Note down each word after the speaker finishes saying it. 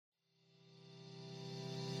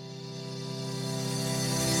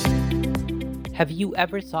Have you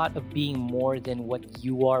ever thought of being more than what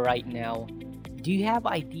you are right now? Do you have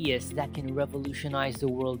ideas that can revolutionize the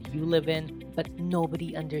world you live in, but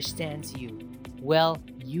nobody understands you? Well,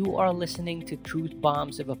 you are listening to Truth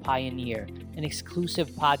Bombs of a Pioneer, an exclusive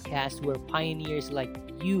podcast where pioneers like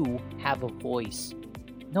you have a voice.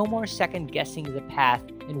 No more second guessing the path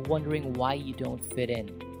and wondering why you don't fit in.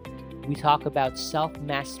 We talk about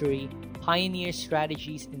self-mastery, pioneer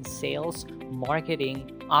strategies in sales,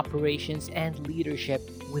 marketing, operations, and leadership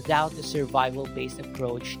without the survival-based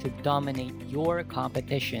approach to dominate your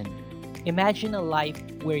competition. Imagine a life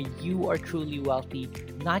where you are truly wealthy,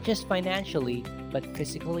 not just financially, but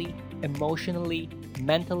physically, emotionally,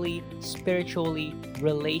 mentally, spiritually,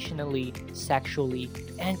 relationally, sexually,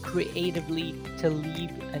 and creatively to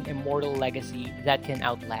leave an immortal legacy that can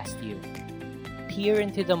outlast you. Peer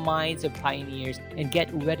into the minds of pioneers and get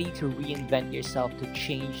ready to reinvent yourself to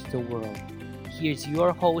change the world. Here's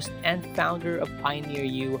your host and founder of Pioneer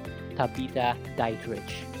U, Tabitha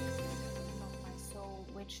Dietrich. My soul,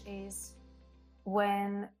 which is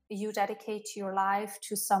when you dedicate your life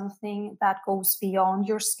to something that goes beyond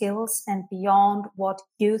your skills and beyond what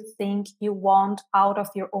you think you want out of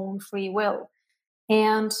your own free will.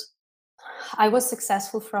 And I was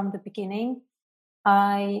successful from the beginning.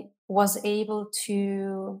 I was able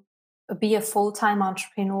to be a full-time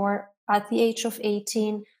entrepreneur at the age of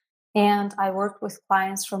 18, and I worked with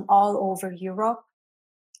clients from all over Europe.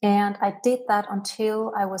 And I did that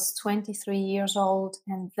until I was 23 years old.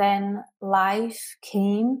 And then life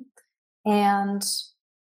came and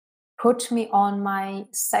put me on my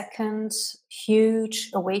second huge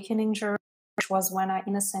awakening journey, which was when I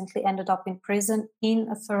innocently ended up in prison in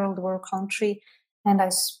a third world country. And I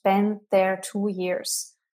spent there 2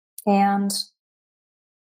 years. And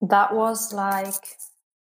that was like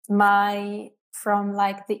from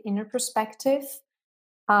the inner perspective,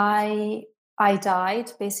 I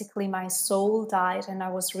died. Basically, my soul died and I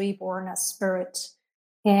was reborn as spirit.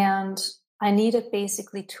 And I needed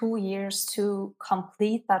basically 2 years to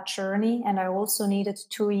complete that journey. And I also needed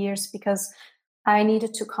 2 years because I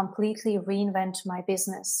needed to completely reinvent my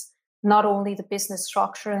business. Not only the business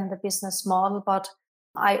structure and the business model, but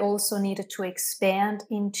I also needed to expand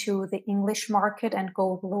into the English market and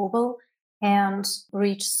go global and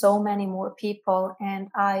reach so many more people. And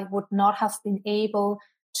I would not have been able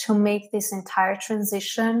to make this entire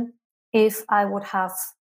transition if I would have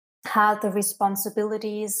had the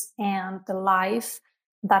responsibilities and the life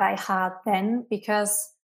that I had then,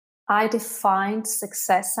 because I defined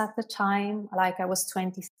success at the time. Like, I was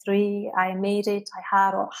 23, I made it, I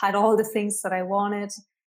had all the things that I wanted.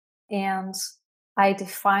 And I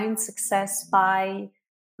defined success by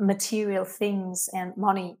material things and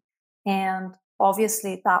money. And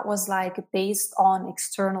obviously that was based on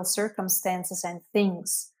external circumstances and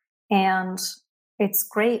things. And it's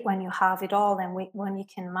great when you have it all and when you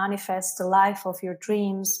can manifest the life of your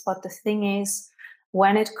dreams. But the thing is,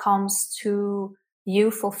 when it comes to you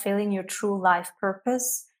fulfilling your true life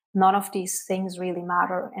purpose, none of these things really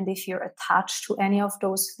matter. And if you're attached to any of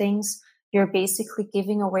those things, you're basically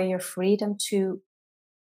giving away your freedom to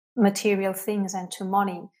material things and to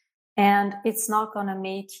money. And it's not going to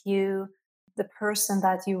make you the person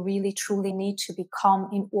that you really truly need to become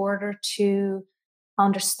in order to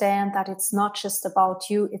understand that it's not just about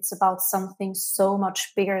you, it's about something so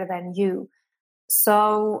much bigger than you.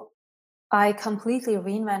 So I completely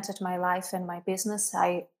reinvented my life and my business.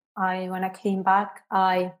 I when I came back,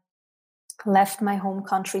 I left my home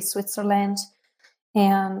country, Switzerland,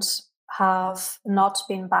 and have not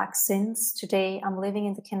been back since. Today, I'm living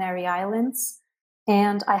in the Canary Islands,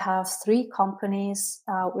 and I have 3 companies.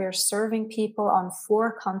 We're serving people on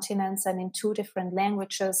 4 continents and in 2 different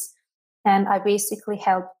languages. And I basically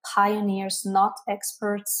help pioneers, not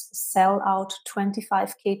experts, sell out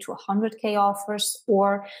 25K to 100K offers.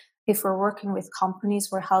 Or if we're working with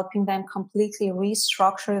companies, we're helping them completely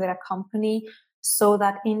restructure their company so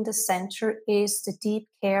that in the center is the deep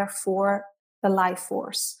care for the life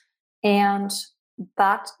force. And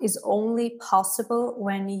that is only possible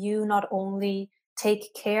when you not only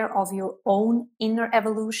take care of your own inner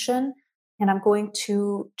evolution, and I'm going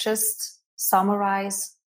to just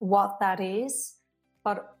summarize what that is,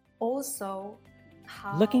 but also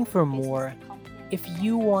how... Looking for more? If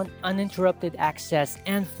you want uninterrupted access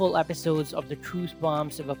and full episodes of the Truth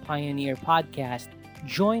Bombs of a Pioneer podcast,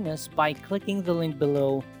 join us by clicking the link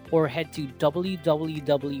below or head to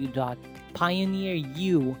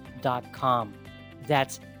www.pioneeru.com.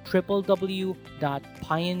 That's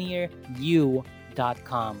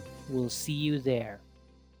www.pioneeru.com. We'll see you there.